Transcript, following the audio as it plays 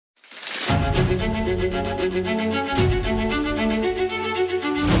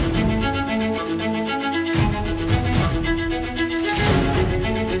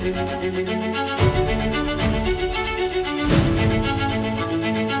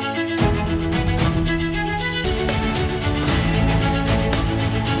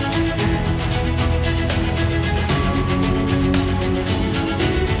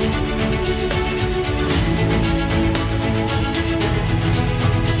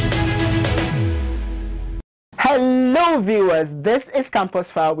Hello viewers, this is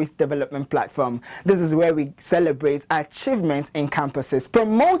Campus File with Development Platform. This is where we celebrate achievements in campuses,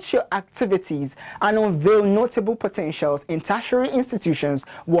 promote your activities, and unveil notable potentials in tertiary institutions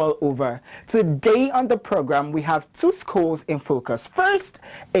world over. Today on the program, we have two schools in focus. First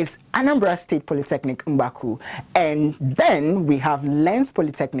is Anambra State Polytechnic Mbaku, and then we have Lens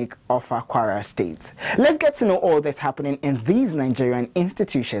Polytechnic Offa, Kwara State. Let's get to know all that's happening in these Nigerian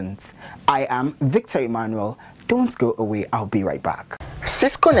institutions. I am Victor Emmanuel. Don't go away, I'll be right back.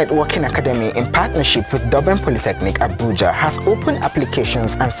 Cisco Networking Academy, in partnership with Durban Polytechnic Abuja, has opened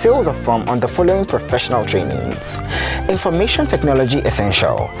applications and sales of form on the following professional trainings: Information Technology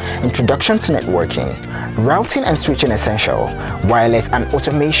Essential, Introduction to Networking, Routing and Switching Essential, Wireless and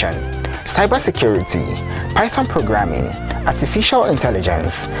Automation, Cybersecurity, Python Programming, Artificial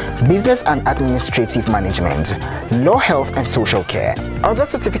Intelligence, Business and Administrative Management, Law, Health and Social Care. Other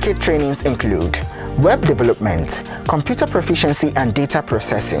certificate trainings include Web Development, Computer Proficiency and Data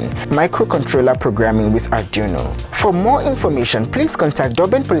Processing, Microcontroller Programming with Arduino. For more information, please contact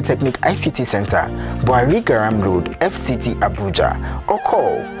Durban Polytechnic ICT Center, Buhari Garam Road, FCT Abuja, or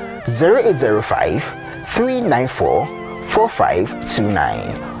call 0805 394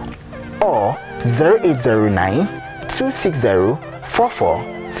 4529 or 0809 260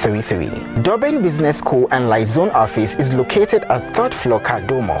 4433. Durban Business School and Light Zone office is located at 3rd floor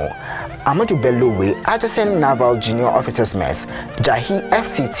Kadomo, Amadou Bello Way, adjacent Naval Junior Officers Mess, Jahi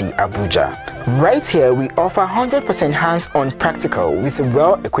FCT Abuja. Right here, we offer 100% hands-on practical with a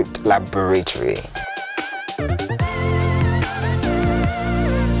well-equipped laboratory.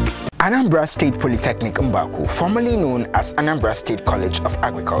 Anambra State Polytechnic Mbaku, formerly known as Anambra State College of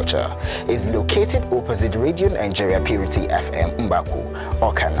Agriculture, is located opposite Radio Nigeria Purity FM Mbaku,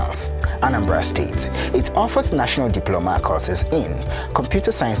 Oka North, Anambra State. It offers national diploma courses in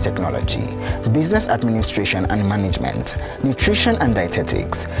Computer Science Technology, Business Administration and Management, Nutrition and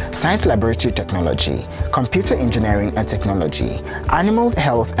Dietetics, Science Laboratory Technology, Computer Engineering and Technology, Animal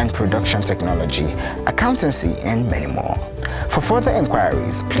Health and Production Technology, Accountancy, and many more. For further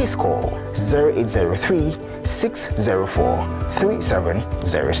inquiries, please call 0803 604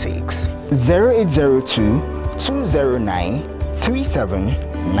 3706, 0802 209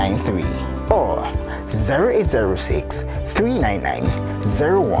 3793, or 0806 399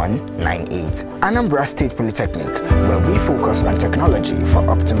 0198. Anambra State Polytechnic, where we focus on technology for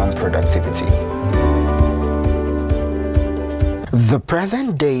optimum productivity. The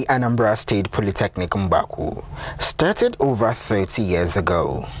present-day Anambra State Polytechnic Mbaku started over 30 years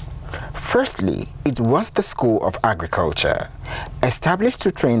ago. Firstly, it was the School of Agriculture, established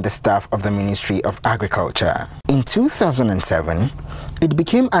to train the staff of the Ministry of Agriculture. In 2007, it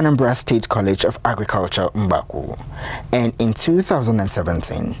became Anambra State College of Agriculture Mbaku, and in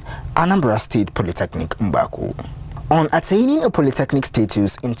 2017, Anambra State Polytechnic Mbaku. On attaining a polytechnic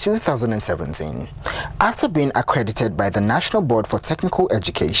status in 2017, after being accredited by the National Board for Technical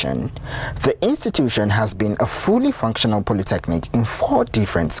Education, the institution has been a fully functional polytechnic in 4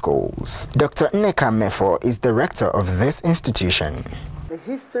 different schools. Dr. Nneka Mefo is the rector of this institution. The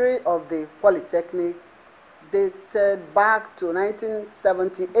history of the polytechnic dated back to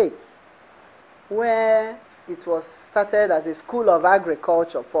 1978, where it was started as a school of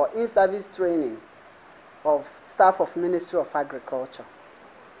agriculture for in-service training of staff of Ministry of Agriculture.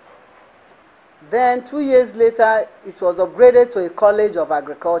 Then 2 years later, it was upgraded to a College of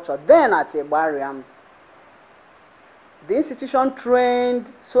Agriculture, then at Ebariam. The institution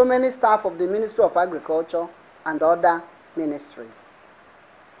trained so many staff of the Ministry of Agriculture and other ministries.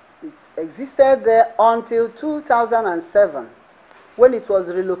 It existed there until 2007, when it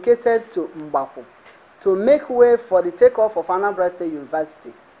was relocated to Mbaku to make way for the takeoff of Anambra State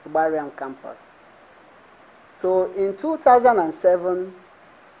University, Ebariam campus. So in 2007,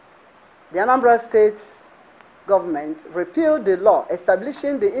 the Anambra State government repealed the law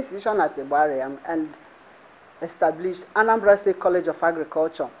establishing the institution at Ebariam and established Anambra State College of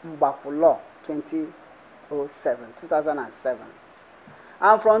Agriculture, Mbaku Law, 2007.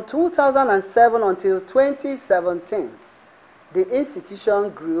 And from 2007 until 2017, the institution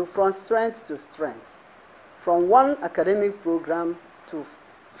grew from strength to strength, from one academic program to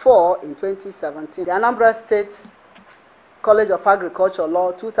 4 in 2017. The Anambra State College of Agriculture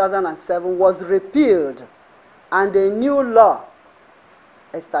Law 2007 was repealed and a new law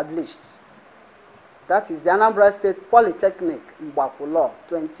established. That is the Anambra State Polytechnic Law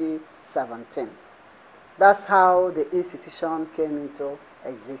 2017. That's how the institution came into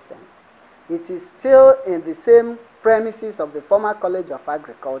existence. It is still in the same premises of the former College of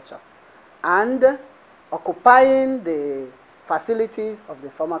Agriculture and occupying the facilities of the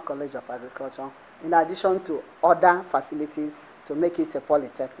former College of Agriculture in addition to other facilities to make it a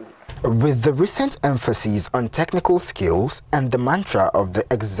polytechnic. With the recent emphasis on technical skills and the mantra of the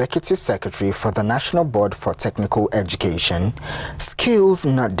Executive Secretary for the National Board for Technical Education, skills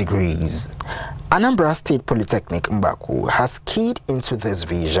not degrees, Anambra State Polytechnic Mbaku has keyed into this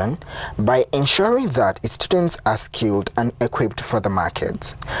vision by ensuring that its students are skilled and equipped for the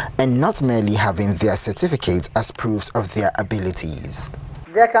market, and not merely having their certificates as proofs of their abilities.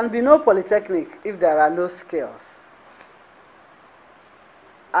 There can be no polytechnic if there are no skills.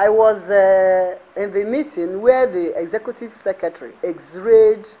 I was in the meeting where the executive secretary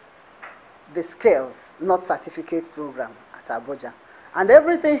x-rayed the skills, not certificate program at Abuja. And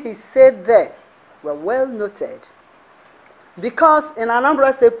everything he said there were well noted. Because in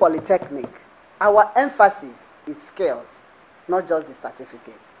Anambra State Polytechnic, our emphasis is skills, not just the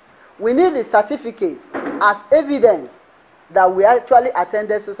certificate. We need the certificate as evidence that we actually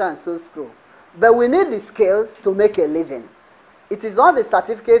attended so and so school. But we need the skills to make a living. It is not the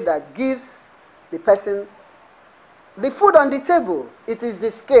certificate that gives the person the food on the table. It is the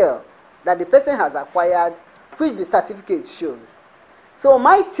skill that the person has acquired, which the certificate shows. So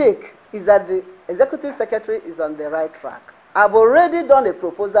my take is that the executive secretary is on the right track. I've already done a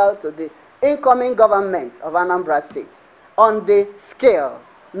proposal to the incoming government of Anambra State on the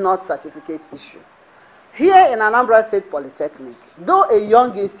skills, not certificate issue. Here in Anambra State Polytechnic, though a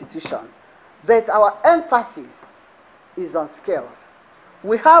young institution, but our emphasis is on skills.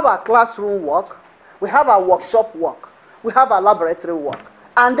 We have our classroom work, we have our workshop work, we have our laboratory work,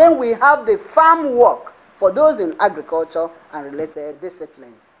 and then we have the farm work for those in agriculture and related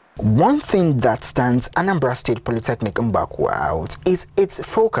disciplines. One thing that stands Anambra State Polytechnic Mbaku out is its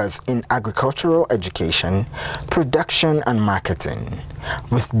focus in agricultural education, production and marketing.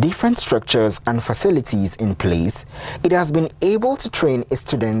 With different structures and facilities in place, it has been able to train its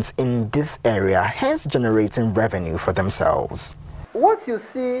students in this area, hence generating revenue for themselves. What you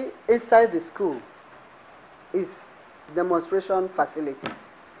see inside the school is demonstration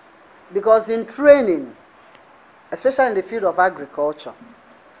facilities. Because in training, especially in the field of agriculture,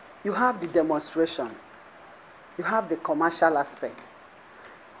 you have the demonstration, you have the commercial aspect.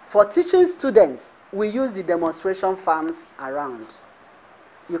 For teaching students, we use the demonstration farms around.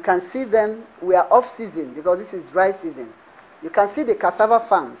 You can see them, we are off season because this is dry season. You can see the cassava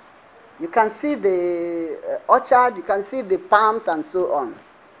farms, you can see the orchard, you can see the palms and so on.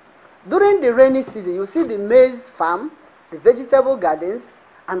 During the rainy season, you see the maize farm, the vegetable gardens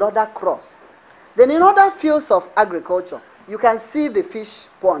and other crops. Then in other fields of agriculture, you can see the fish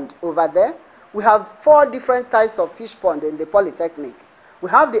pond over there. We have 4 different types of fish pond in the Polytechnic. We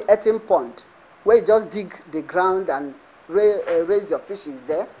have the earthen pond, where you just dig the ground and raise your fishes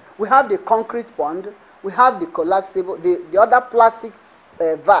there. We have the concrete pond. We have the collapsible, the other plastic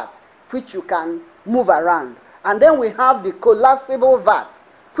vats, which you can move around. And then we have the collapsible vats,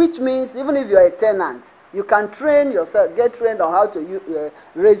 which means even if you're a tenant, you can train yourself, get trained on how to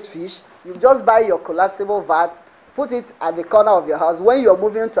raise fish. You just buy your collapsible vat, put it at the corner of your house. When you're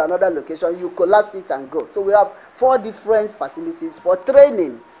moving to another location, you collapse it and go. So we have 4 different facilities for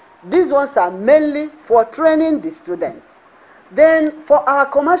training. These ones are mainly for training the students. Then for our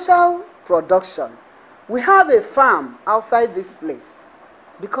commercial production, we have a farm outside this place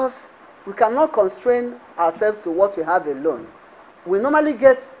because we cannot constrain ourselves to what we have alone. We normally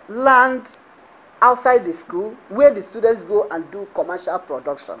get land outside the school where the students go and do commercial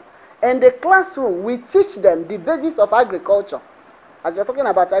production. In the classroom, we teach them the basis of agriculture. As you're talking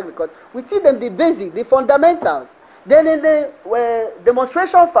about agriculture, we teach them the basic, the fundamentals. Then in the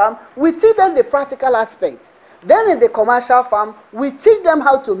demonstration farm, we teach them the practical aspects. Then in the commercial farm, we teach them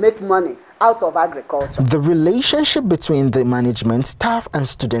how to make money out of agriculture. The relationship between the management, staff and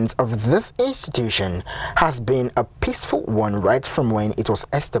students of this institution has been a peaceful one right from when it was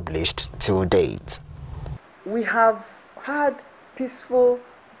established till date. We have had peaceful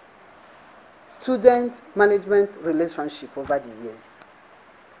student management relationship over the years.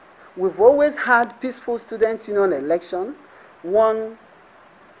 We've always had peaceful student union election, one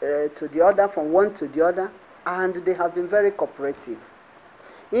to the other, from one to the other, and they have been very cooperative.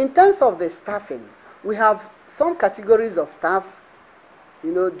 In terms of the staffing, we have some categories of staff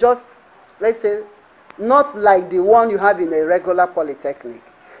You know, just, let's say, not like the one you have in a regular polytechnic.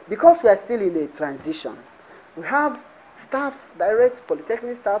 Because we are still in a transition. We have staff, direct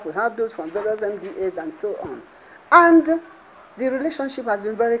polytechnic staff, we have those from various MDAs and so on. And the relationship has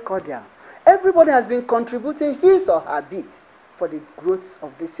been very cordial. Everybody has been contributing his or her bit for the growth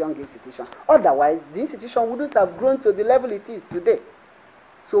of this young institution. Otherwise, the institution wouldn't have grown to the level it is today.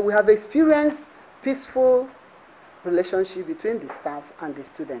 So we have experienced peaceful relationship between the staff and the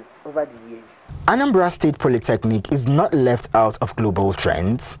students over the years. Anambra State Polytechnic is not left out of global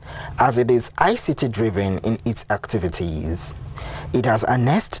trends, as it is ICT-driven in its activities. It has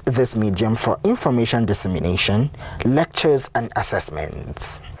harnessed this medium for information dissemination, lectures and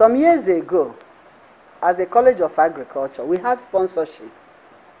assessments. Some years ago, as a College of Agriculture, we had sponsorship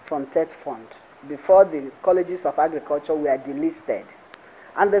from TED Fund before the colleges of agriculture were delisted.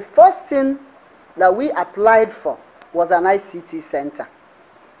 And the first thing that we applied for was an ICT center.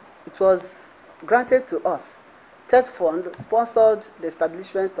 It was granted to us. TED Fund sponsored the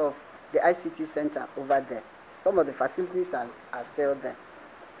establishment of the ICT center over there. Some of the facilities are still there.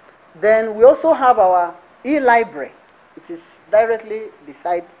 Then we also have our e-library. It is directly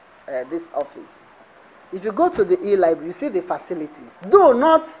beside this office. If you go to the e-library, you see the facilities, though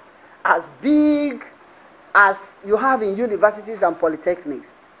not as big as you have in universities and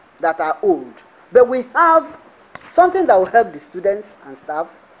polytechnics that are old. But we have something that will help the students and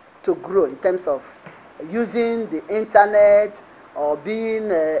staff to grow in terms of using the internet or being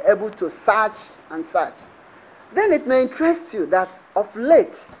able to search and such. Then it may interest you that of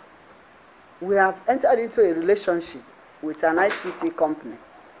late, we have entered into a relationship with an ICT company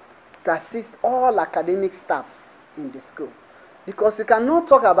to assist all academic staff in the school. Because we cannot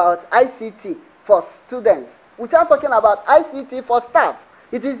talk about ICT for students without talking about ICT for staff.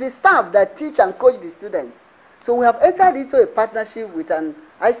 It is the staff that teach and coach the students. So we have entered into a partnership with an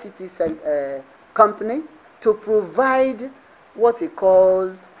ICT company to provide what is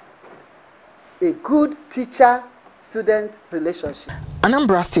called a good teacher-student relationship.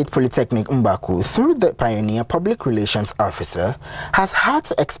 Anambra State Polytechnic Mbaku, through the Pioneer Public Relations Officer, has had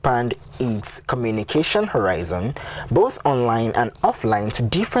to expand its communication horizon, both online and offline, to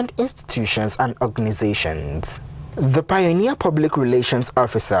different institutions and organizations. The Pioneer Public Relations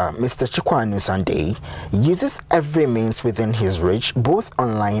Officer, Mr. Chikwanu Sunday, uses every means within his reach, both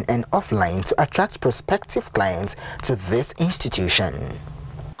online and offline, to attract prospective clients to this institution.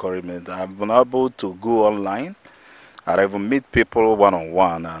 I've been able to go online. I even meet people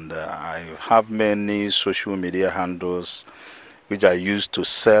one-on-one, and I have many social media handles which I use to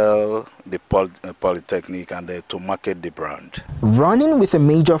sell the Polytechnic and to market the brand. Running with a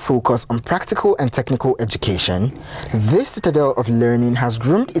major focus on practical and technical education, this citadel of learning has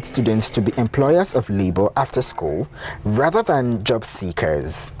groomed its students to be employers of labor after school rather than job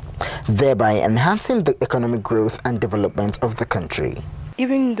seekers, thereby enhancing the economic growth and development of the country.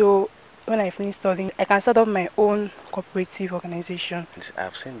 Even though when I finish studying, I can start up my own cooperative organization.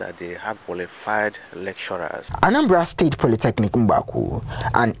 I've seen that they have qualified lecturers. Anambra State Polytechnic Mbaku,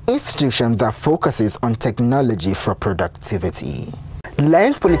 an institution that focuses on technology for productivity.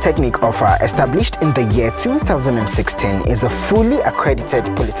 Lens Polytechnic Offa, established in the year 2016, is a fully accredited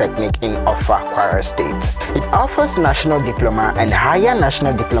polytechnic in Offa, Kwara State. It offers national diploma and higher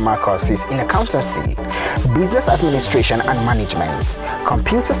national diploma courses in accountancy, business administration and management,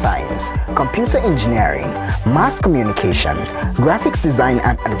 computer science, computer engineering, mass communication, graphics design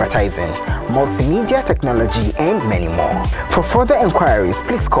and advertising, multimedia technology, and many more. For further inquiries,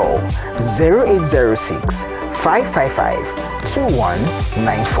 please call 0806 555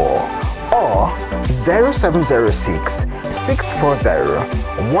 2194 or 0706 640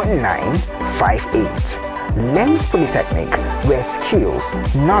 1958. Lens Polytechnic, where skills,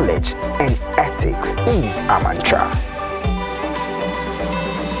 knowledge, and ethics is our mantra.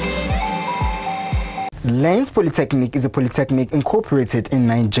 Lens Polytechnic is a polytechnic incorporated in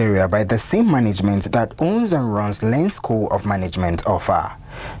Nigeria by the same management that owns and runs Lens School of Management Offa,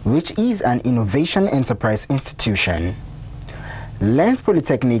 which is an innovation enterprise institution. Lens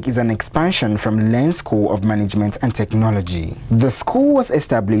Polytechnic is an expansion from Lens School of Management and Technology. The school was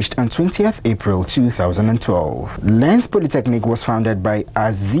established on 20th April 2012. Lens Polytechnic was founded by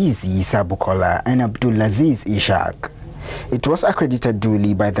Aziz Issa Bukola and Abdulaziz Ishaq. It was accredited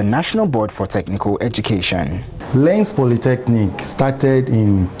duly by the National Board for Technical Education. Lens Polytechnic started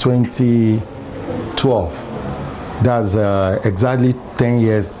in 2012. That's exactly 10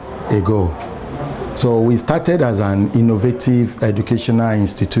 years ago. So we started as an innovative educational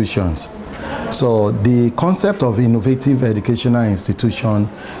institution. So the concept of innovative educational institution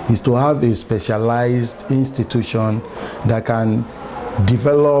is to have a specialized institution that can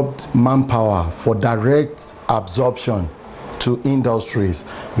developed manpower for direct absorption to industries,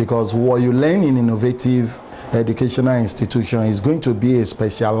 because what you learn in innovative educational institution is going to be a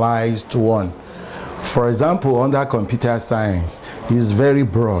specialized one. For example, under computer science is very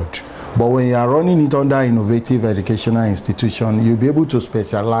broad, but when you are running it under innovative educational institution, you'll be able to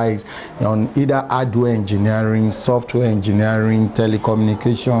specialize on either hardware engineering, software engineering,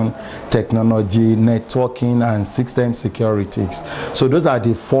 telecommunication technology, networking, and system securities. So those are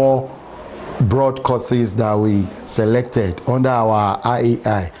the 4 broad courses that we selected under our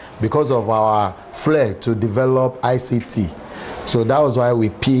IAI because of our flair to develop ICT. So that was why we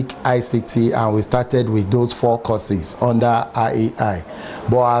picked ICT, and we started with those 4 courses under IAI.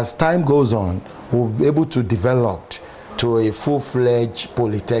 But as time goes on, we've been able to develop to a full-fledged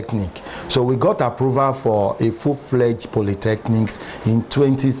polytechnic. So we got approval for a full-fledged polytechnic in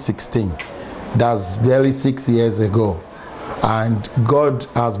 2016. That's barely 6 years ago. And God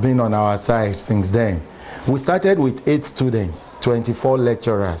has been on our side since then. We started with 8 students, 24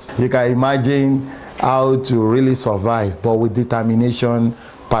 lecturers. You can imagine how to really survive, but with determination,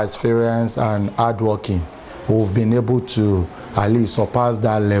 perseverance, and hard working, we've been able to at least surpass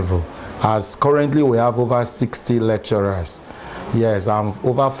that level. As currently we have over 60 lecturers. Yes, and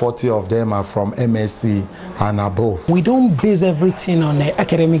over 40 of them are from MSc and above. We don't base everything on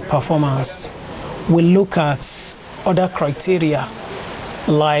academic performance. We look at other criteria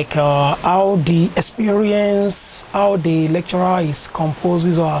like how the experience, how the lecturer is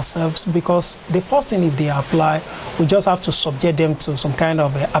composes ourselves, because the first thing, if they apply, we just have to subject them to some kind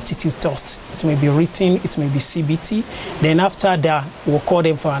of aptitude test. It may be written, it may be CBT. Then after that, we'll call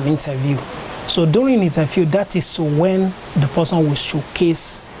them for an interview. So during interview, that is when the person will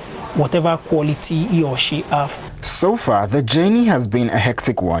showcase whatever quality he or she have. So far, the journey has been a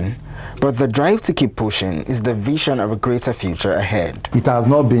hectic one, but the drive to keep pushing is the vision of a greater future ahead. It has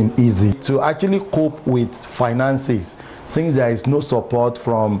not been easy to actually cope with finances, since there is no support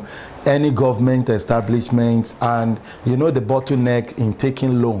from any government establishments, and you know the bottleneck in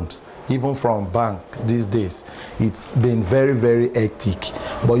taking loans, even from bank these days. It's been very, very hectic.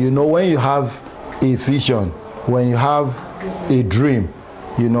 But you know, when you have a vision, when you have a dream,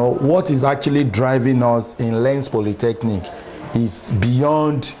 you know, what is actually driving us in Lens Polytechnic is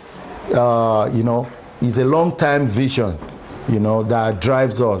beyond, you know, is a long-time vision, you know, that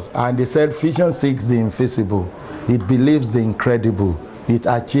drives us. And they said vision seeks the invisible, it believes the incredible, it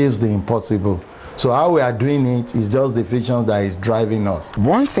achieves the impossible. So how we are doing it is just the visions that is driving us.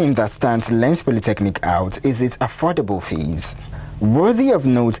 One thing that stands Lens Polytechnic out is its affordable fees. Worthy of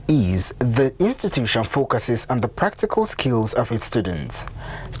note is the institution focuses on the practical skills of its students,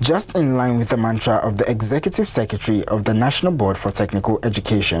 just in line with the mantra of the Executive Secretary of the National Board for Technical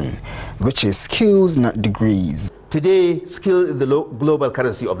Education, which is skills, not degrees. Today, skill is the global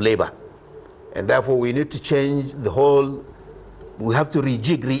currency of labor, and therefore we need to change the whole, we have to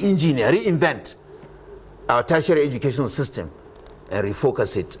rejig, re-engineer, reinvent our tertiary educational system and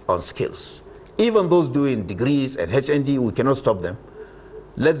refocus it on skills. Even those doing degrees and HND, we cannot stop them.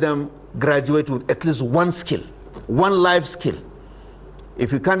 Let them graduate with at least one skill, one life skill.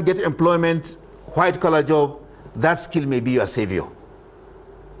 If you can't get employment, white-collar job, that skill may be your savior.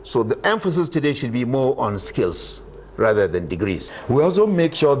 So the emphasis today should be more on skills rather than degrees. We also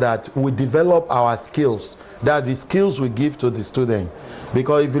make sure that we develop our skills, that the skills we give to the student.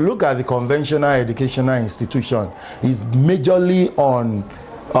 Because if you look at the conventional educational institution, it's majorly on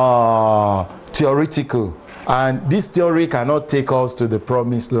theoretical, and this theory cannot take us to the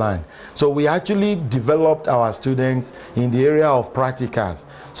promised land. So we actually developed our students in the area of practicals,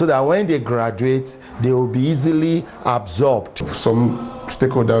 so that when they graduate, they will be easily absorbed. Some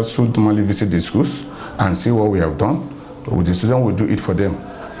stakeholders should normally visit the schools and see what we have done. The student will do it for them,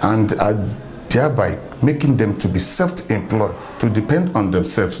 and thereby making them to be self-employed, to depend on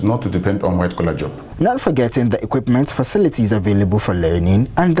themselves, not to depend on white-collar job. Not forgetting the equipment, facilities available for learning,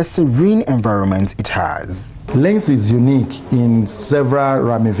 and the serene environment it has. Lens is unique in several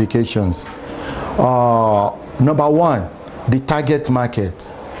ramifications. Number one, the target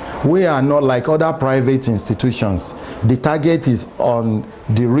market. We are not like other private institutions. The target is on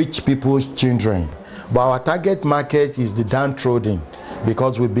the rich people's children. But our target market is the downtrodden,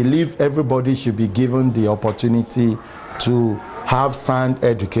 because we believe everybody should be given the opportunity to have sound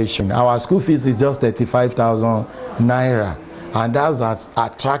education. Our school fees is just 35,000 naira, and that has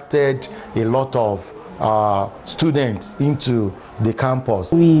attracted a lot of students into the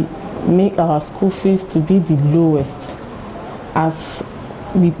campus. We make our school fees to be the lowest, as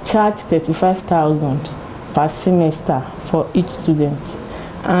we charge 35,000 per semester for each student,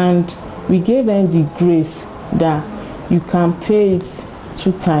 and we gave them the grace that you can pay it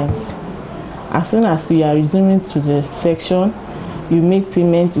 2 times. As soon as you are resuming to the section, you make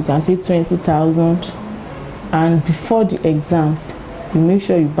payment, you can pay 20,000, and before the exams, you make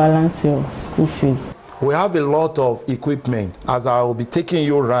sure you balance your school fees. We have a lot of equipment. As I will be taking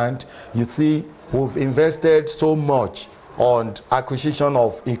you around, you see we've invested so much on acquisition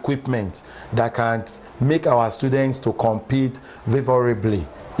of equipment that can make our students to compete favorably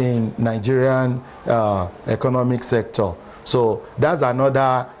in Nigerian economic sector. So that's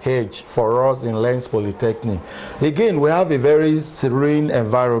another hedge for us in Lens Polytechnic. Again, we have a very serene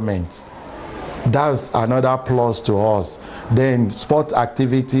environment. That's another plus to us. Then sport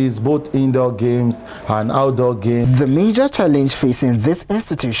activities, both indoor games and outdoor games. The major challenge facing this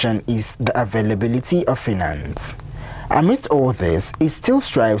institution is the availability of finance. Amidst all this, it still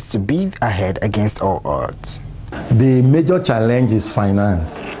strives to be ahead against all odds. The major challenge is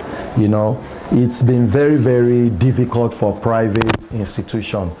finance. You know, it's been very, very difficult for private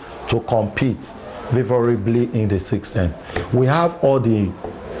institutions to compete favorably in the system. We have all the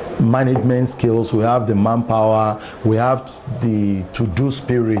management skills, we have the manpower, we have the to-do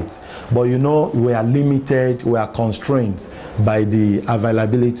spirit, but you know, we are limited, we are constrained by the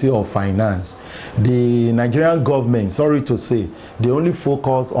availability of finance. The Nigerian government, sorry to say, they only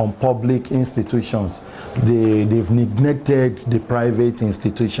focus on public institutions. They've neglected the private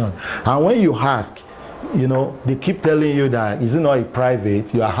institution. And when you ask, you know, they keep telling you that is it not a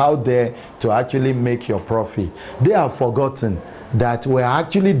private, you are out there to actually make your profit. They have forgotten that we're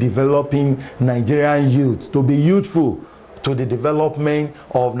actually developing Nigerian youth to be youthful to the development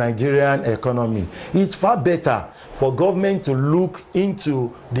of Nigerian economy. It's far better for government to look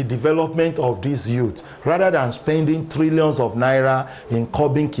into the development of these youth rather than spending trillions of naira in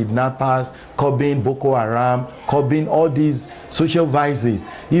curbing kidnappers, curbing Boko Haram, curbing all these social vices.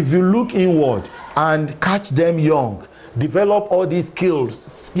 If you look inward and catch them young, develop all these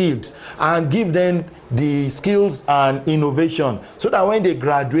skills and give them the skills and innovation so that when they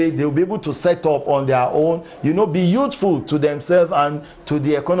graduate they'll be able to set up on their own, you know, be useful to themselves and to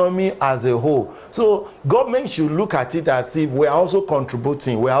the economy as a whole. So government should look at it as if we're also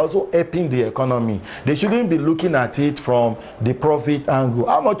contributing, we're also helping the economy. They shouldn't be looking at it from the profit angle.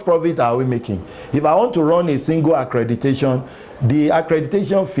 How much profit are we making? If I want to run a single accreditation, the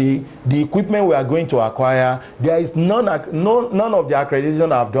accreditation fee, the equipment we are going to acquire, there is none of the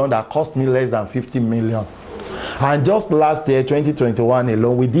accreditation I've done that cost me less than 50 million. And just last year, 2021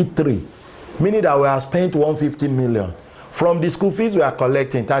 alone, we did 3, meaning that we have spent 150 million. From the school fees we are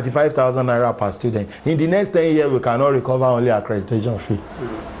collecting, 35,000 naira per student. In the next 10 years, we cannot recover only accreditation fee.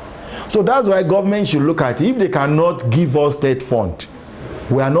 So that's why government should look at it. If they cannot give us state fund,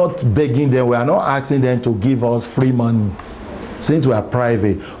 we are not begging them, we are not asking them to give us free money, since we are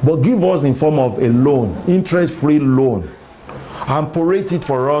private, but give us in form of a loan, interest-free loan, and prorate it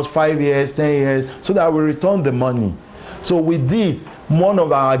for us 5 years, 10 years, so that we return the money. So with this, one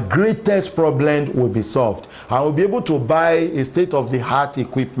of our greatest problems will be solved, and we'll be able to buy a state-of-the-art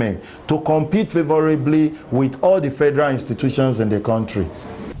equipment to compete favorably with all the federal institutions in the country.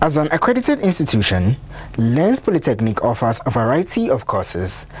 As an accredited institution, Lens Polytechnic offers a variety of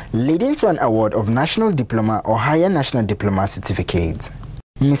courses leading to an award of National Diploma or Higher National Diploma certificate.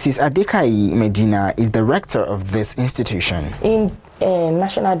 Mrs. Adekai Medina is the rector of this institution. In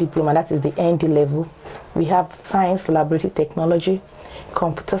National Diploma, that is the ND level, we have Science, Laboratory Technology,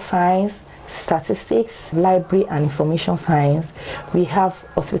 Computer Science, Statistics, Library and Information Science. We have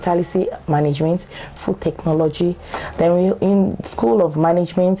Hospitality Management, Food Technology. Then in School of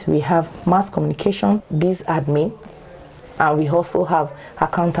Management, we have Mass Communication, Biz Admin, and we also have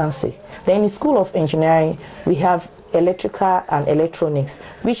Accountancy. Then in School of Engineering, we have Electrical and Electronics,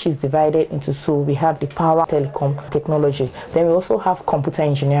 which is divided into 2. We have the Power Telecom Technology. Then we also have Computer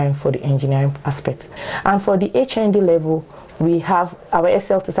Engineering for the engineering aspect. And for the HND level, we have our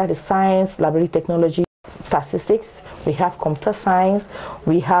SLT, that is Science, Library Technology, Statistics. We have Computer Science.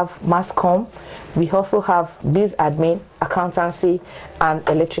 We have Mass Com. We also have Biz Admin, Accountancy, and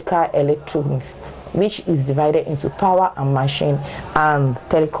Electrical Electronics, which is divided into Power and Machine and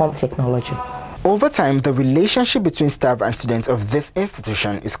Telecom Technology. Over time, the relationship between staff and students of this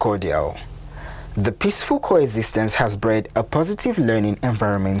institution is cordial. The peaceful coexistence has bred a positive learning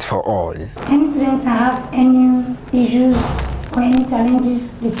environment for all. Any students have any issues or any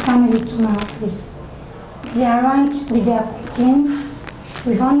challenges, they come to my office. They arrive with their complaints,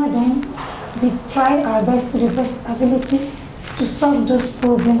 we honor them, we try our best to the best ability to solve those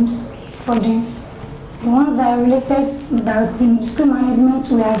problems for them. The ones that are related that the school management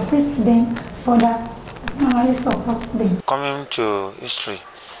will assist them further, normally supports them. Coming to history,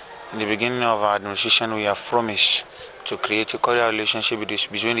 in the beginning of our administration, we have promised to create a cordial relationship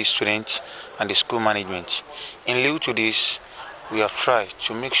between the students and the school management. In lieu to this, we have tried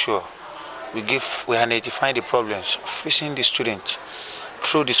to make sure we identify the problems facing the students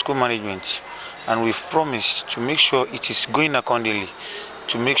through the school management, and we've promised to make sure it is going accordingly,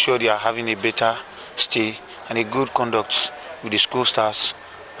 to make sure they are having a better stay and a good conduct with the school staffs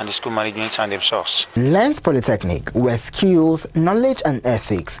and the school management and themselves. Lens Polytechnic, where skills, knowledge and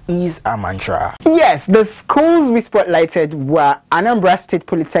ethics is our mantra. Yes, the schools we spotlighted were Anambra State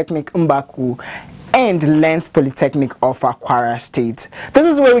Polytechnic Mbaku and Lens Polytechnic Offa, Kwara State. This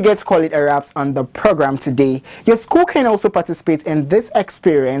is where we get to call it a wraps on the program today. Your school can also participate in this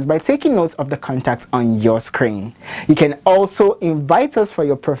experience by taking notes of the contacts on your screen. You can also invite us for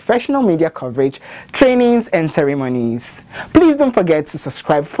your professional media coverage, trainings and ceremonies. Please don't forget to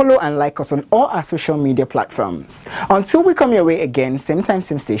subscribe, follow and like us on all our social media platforms. Until we come your way again, same time,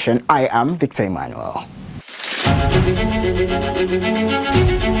 same station, I am Victor Emmanuel.